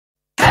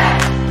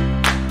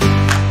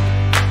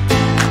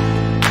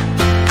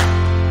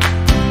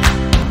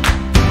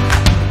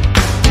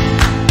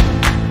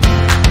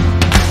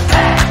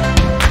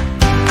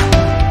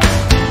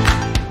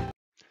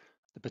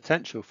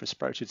potential for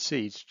sprouted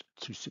seeds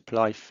to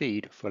supply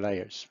feed for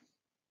layers.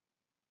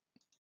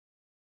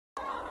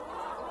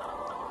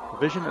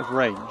 Provision of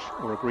range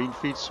or a green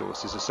feed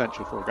source is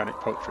essential for organic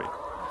poultry,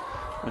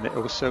 and it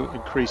also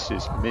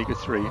increases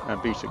omega-3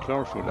 and beta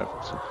chlorophyll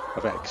levels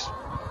of eggs,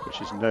 which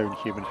is known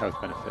human health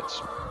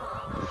benefits.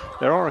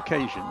 There are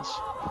occasions,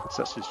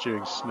 such as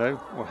during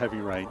snow or heavy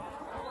rain,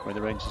 when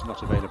the range is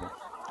not available.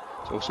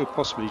 It's also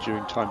possibly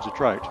during times of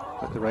drought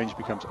that the range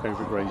becomes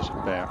overgrazed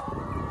and bare.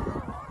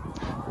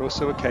 There are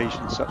also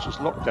occasions such as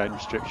lockdown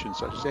restrictions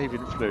such as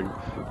avian flu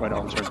when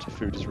alternative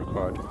food is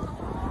required.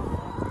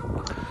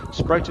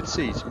 Sprouted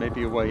seeds may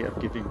be a way of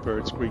giving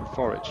birds green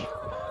forage,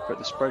 but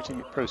the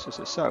sprouting process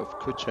itself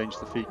could change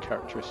the feed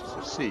characteristics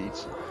of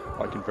seeds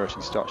by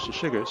converting starch to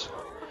sugars.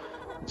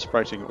 And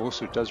sprouting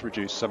also does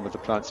reduce some of the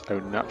plant's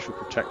own natural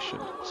protection,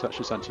 such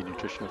as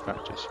anti-nutritional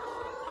factors.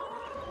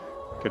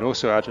 It can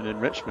also add an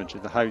enrichment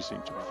in the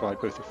housing to provide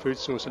both a food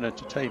source and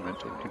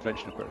entertainment in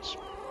conventional birds.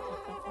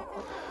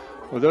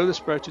 Although the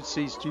sprouted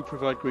seeds do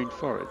provide green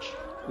forage,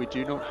 we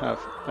do not have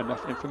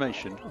enough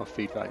information of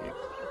feed value.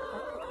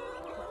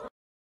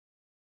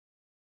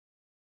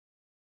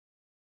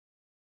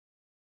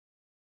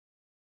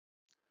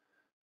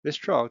 This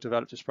trial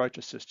developed a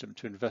sprouter system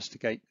to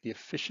investigate the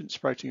efficient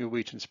sprouting of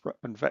wheat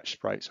and vetch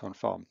sprouts on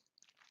farm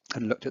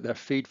and looked at their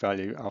feed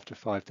value after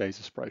 5 days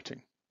of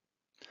sprouting.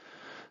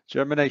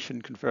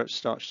 Germination converts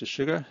starch to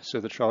sugar, so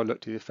the trial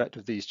looked at the effect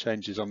of these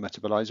changes on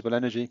metabolizable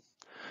energy.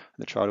 And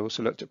the trial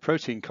also looked at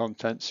protein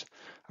contents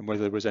and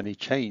whether there was any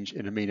change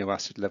in amino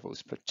acid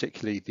levels,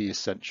 particularly the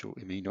essential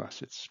amino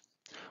acids.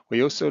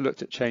 We also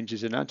looked at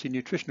changes in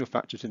anti-nutritional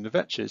factors in the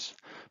vetches,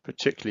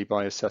 particularly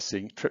by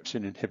assessing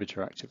trypsin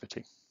inhibitor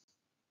activity.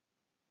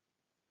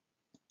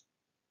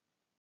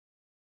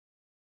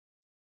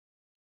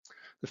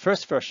 The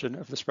first version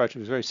of the sprouter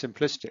was very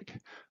simplistic,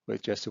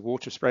 with just a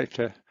water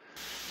sprouter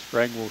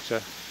spraying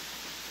water,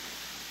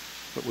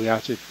 but we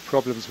added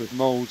problems with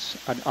molds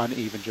and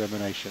uneven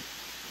germination.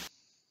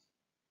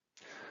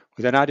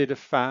 We then added a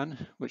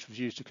fan, which was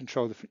used to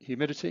control the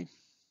humidity,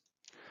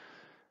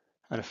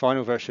 and a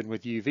final version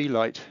with UV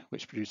light,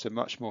 which produced a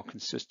much more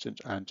consistent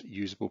and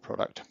usable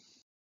product.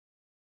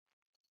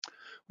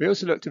 We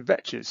also looked at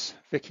vetches,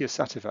 VICIA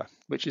sativa,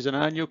 which is an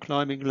annual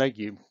climbing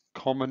legume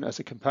common as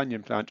a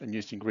companion plant and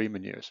used in green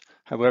manures.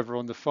 However,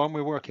 on the farm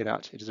we're working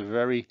at, it is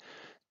very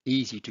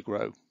easy to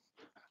grow,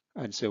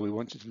 and so we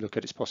wanted to look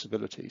at its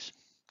possibilities.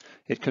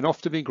 It can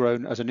often be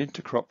grown as an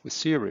intercrop with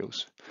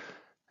cereals,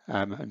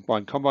 and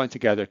when combined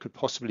together could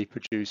possibly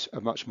produce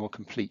a much more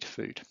complete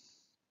food.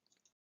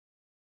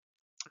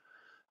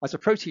 As a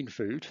protein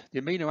food,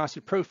 the amino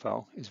acid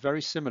profile is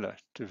very similar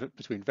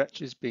between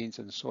vetches, beans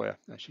and soya,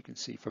 as you can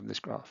see from this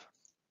graph.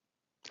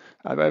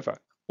 However,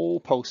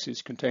 all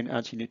pulses contain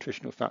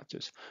anti-nutritional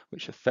factors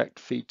which affect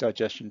feed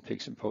digestion in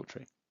pigs and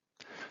poultry.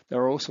 There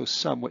are also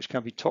some which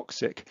can be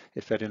toxic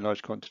if fed in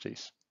large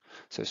quantities.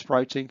 So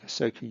sprouting,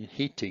 soaking and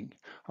heating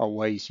are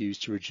ways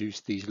used to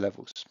reduce these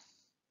levels.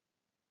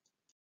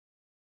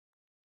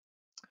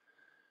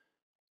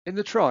 In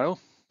the trial,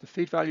 the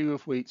feed value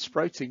of wheat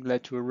sprouting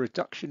led to a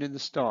reduction in the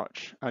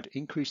starch and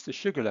increased the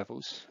sugar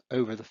levels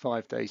over the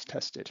 5 days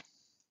tested.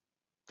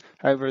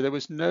 However, there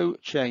was no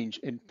change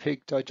in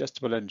pig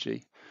digestible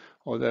energy,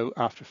 although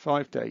after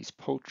 5 days,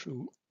 poultry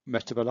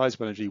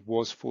metabolizable energy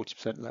was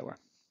 40% lower.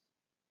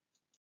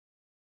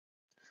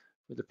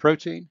 With the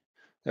protein,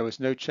 there was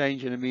no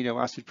change in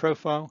amino acid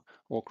profile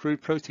or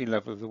crude protein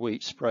level of the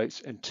wheat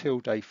sprouts until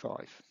day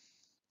 5.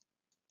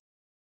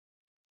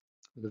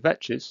 With the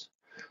vetches,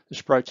 the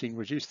sprouting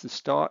reduced the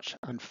starch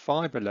and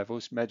fiber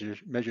levels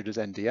measured as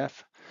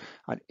NDF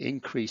and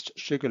increased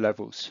sugar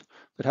levels,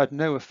 but had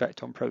no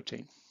effect on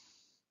protein.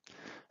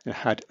 It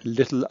had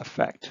little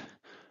effect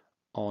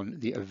on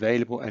the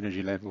available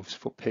energy levels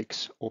for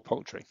pigs or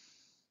poultry.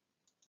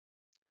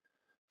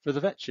 For the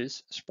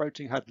vetches,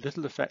 sprouting had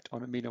little effect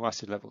on amino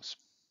acid levels,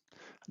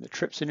 and the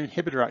trypsin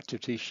inhibitor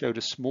activity showed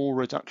a small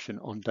reduction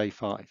on day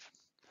 5.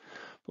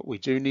 But we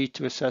do need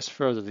to assess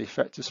further the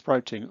effect of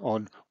sprouting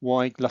on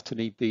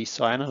Y-glutamine B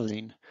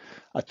cyanidin,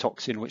 a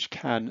toxin which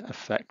can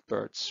affect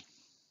birds.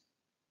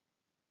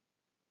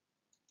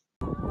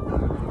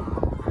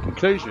 In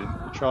conclusion,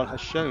 the trial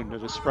has shown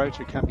that a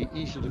sprouter can be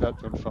easily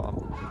developed on farm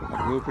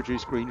and will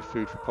produce green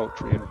food for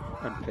poultry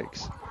and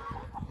pigs.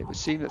 It would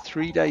seem that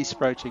 3 days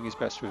sprouting is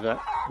best for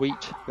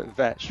wheat, but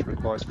vetch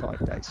requires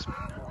 5 days.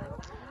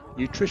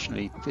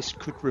 Nutritionally, this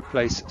could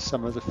replace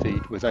some of the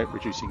feed without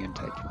reducing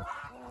intake.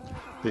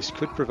 This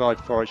could provide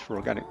forage for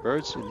organic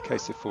birds in the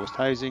case of forced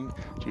housing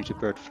due to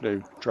bird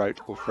flu, drought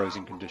or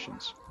frozen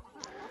conditions.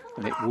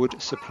 And it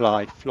would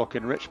supply flock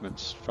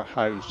enrichments for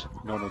housed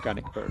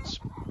non-organic birds.